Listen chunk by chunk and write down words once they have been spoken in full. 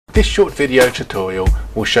This short video tutorial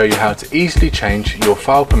will show you how to easily change your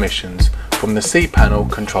file permissions from the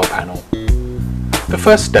cPanel control panel. The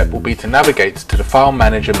first step will be to navigate to the File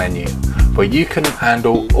Manager menu, where you can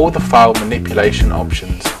handle all the file manipulation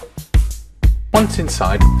options. Once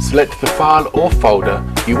inside, select the file or folder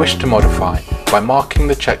you wish to modify by marking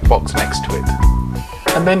the checkbox next to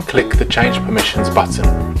it, and then click the Change Permissions button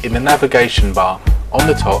in the navigation bar on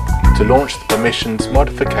the top to launch the Permissions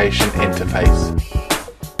Modification interface.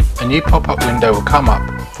 A new pop-up window will come up.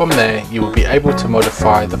 From there, you will be able to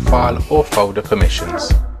modify the file or folder permissions.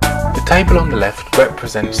 The table on the left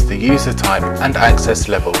represents the user type and access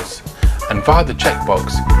levels, and via the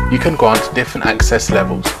checkbox you can grant different access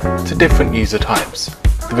levels to different user types.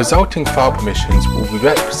 The resulting file permissions will be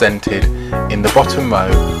represented in the bottom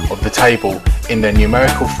row of the table in their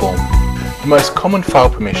numerical form. The most common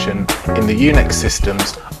file permission in the Unix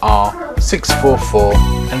systems are 644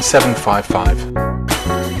 and 755.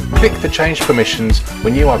 Click the Change Permissions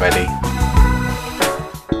when you are ready.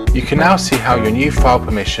 You can now see how your new file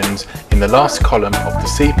permissions in the last column of the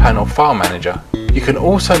cPanel File Manager. You can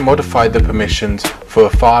also modify the permissions for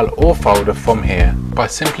a file or folder from here by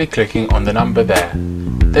simply clicking on the number there.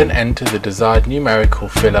 Then enter the desired numerical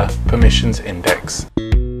filler permissions index.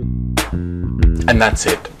 And that's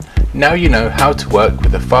it. Now you know how to work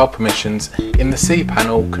with the file permissions in the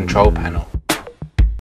cPanel control panel.